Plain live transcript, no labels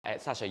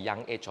at such a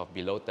young age of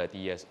below 30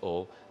 years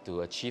old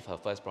to achieve her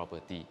first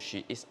property.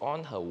 She is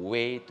on her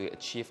way to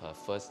achieve her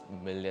first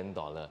 $1 million,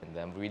 and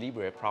I'm really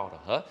very proud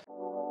of her.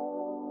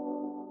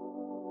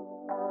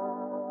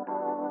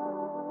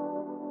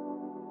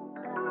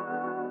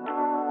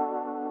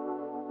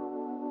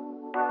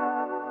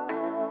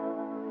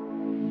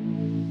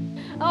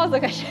 What was the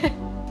question?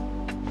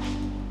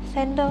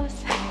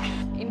 Sandals.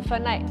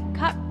 Infinite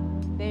cup.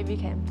 Maybe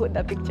we can put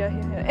the picture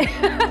here.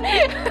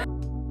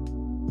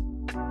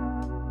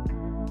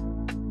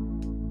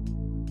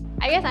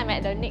 I guess I'm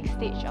at the next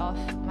stage of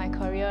my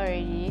career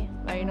already,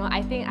 but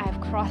I think I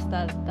have crossed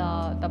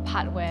the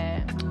part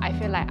where I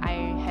feel like I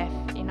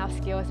have enough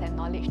skills and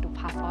knowledge to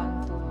pass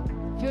on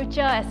to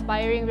future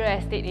aspiring real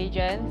estate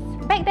agents.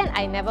 Back then,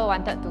 I never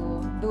wanted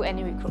to do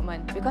any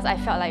recruitment because I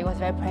felt like it was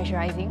very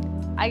pressurizing.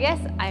 I guess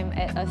I'm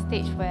at a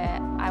stage where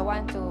I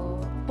want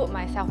to put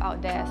myself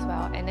out there as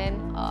well, and then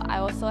I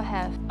also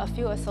have a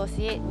few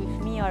associates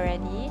with me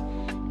already,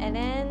 and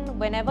then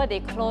whenever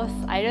they close,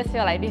 I just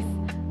feel like this.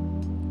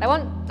 I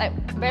want like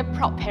very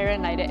proud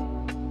parent like that,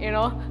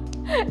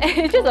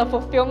 It's just a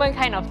fulfillment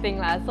kind of thing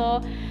lah.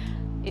 So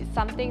it's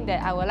something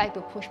that I would like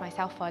to push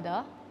myself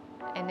further,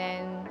 and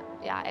then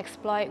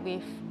exploit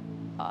with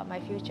my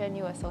future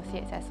new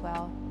associates as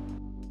well.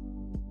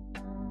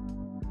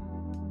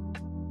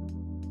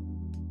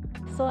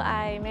 So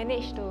I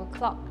managed to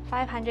clock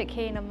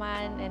 500K in a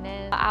month, and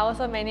then I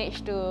also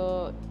managed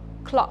to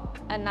clock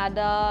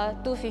another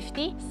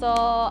 250. So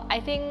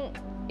I think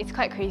it's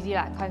quite crazy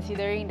lah,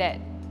 considering that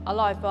a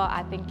lot of people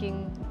are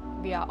thinking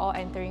we are all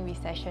entering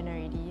recession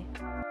already.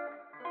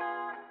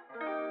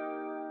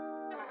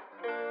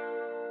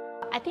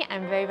 I think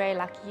I'm very, very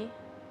lucky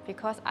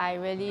because I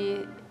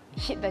really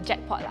hit the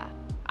jackpot lah.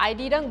 I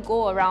didn't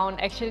go around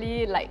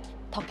actually like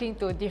talking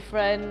to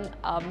different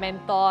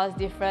mentors,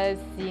 different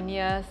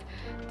seniors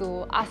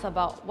to ask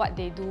about what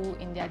they do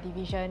in their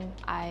division.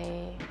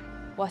 I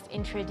was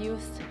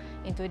introduced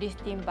into this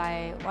team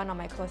by one of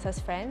my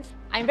closest friends.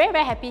 I'm very,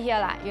 very happy here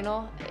lah.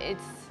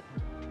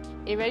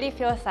 It really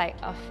feels like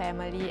a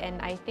family,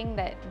 and I think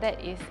that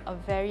is a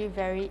very,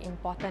 very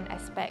important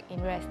aspect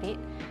in real estate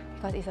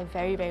because it's a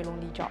very, very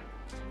lonely job.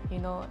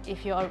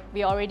 If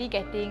we're already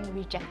getting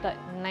rejected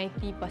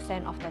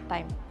 90% of the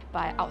time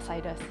by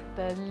outsiders,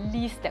 the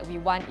least that we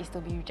want is to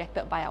be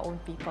rejected by our own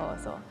people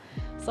also.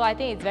 So I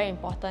think it's very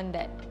important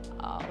that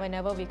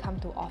whenever we come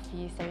to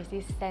office, there is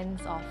this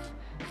sense of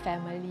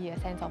family, a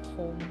sense of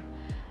home,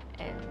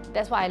 and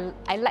that's what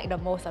I like the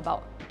most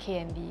about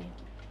KND.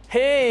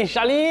 Hey,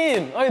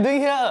 Charlene! What are you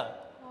doing here?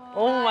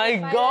 Oh my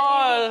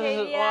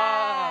gosh!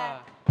 Wow!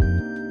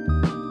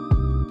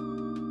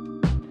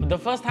 The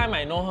first time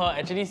I know her,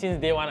 actually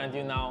since day one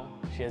until now,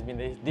 she has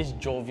been this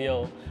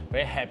jovial,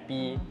 very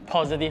happy,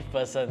 positive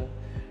person.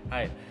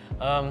 Right.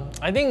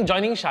 I think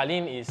joining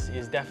Charlene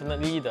is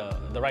definitely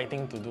the right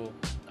thing to do.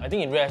 I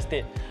think in real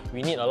estate,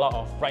 we need a lot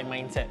of right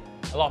mindset,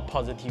 a lot of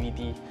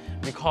positivity,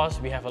 because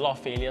we have a lot of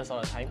failures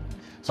all the time.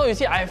 So you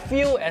see, I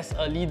feel as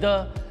a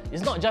leader,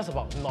 it's not just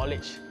about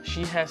knowledge.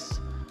 She has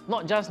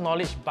not just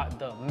knowledge, but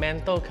the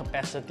mental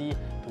capacity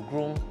to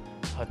groom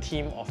her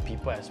team of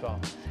people as well.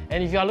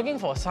 And if you are looking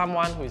for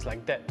someone who is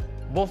like that,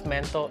 both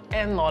mental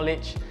and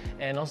knowledge,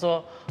 and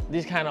also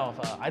this kind of,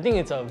 I think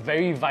it's a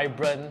very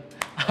vibrant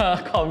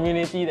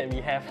community that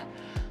we have.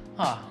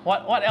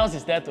 What else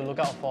is there to look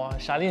out for?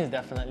 Charlene is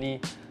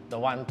definitely the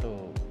one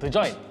to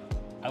join.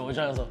 I will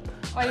join also.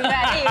 Oh, you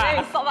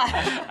very stop.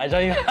 I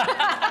join you.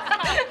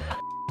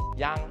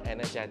 Young,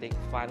 energetic,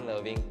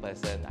 fun-loving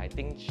person. I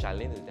think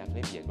Charlene will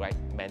definitely be a great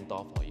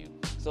mentor for you.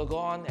 So go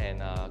on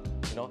and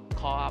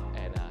call up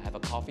and have a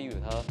coffee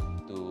with her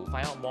to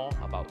find out more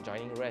about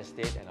joining real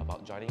estate and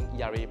about joining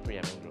ERA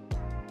Preeminent Group.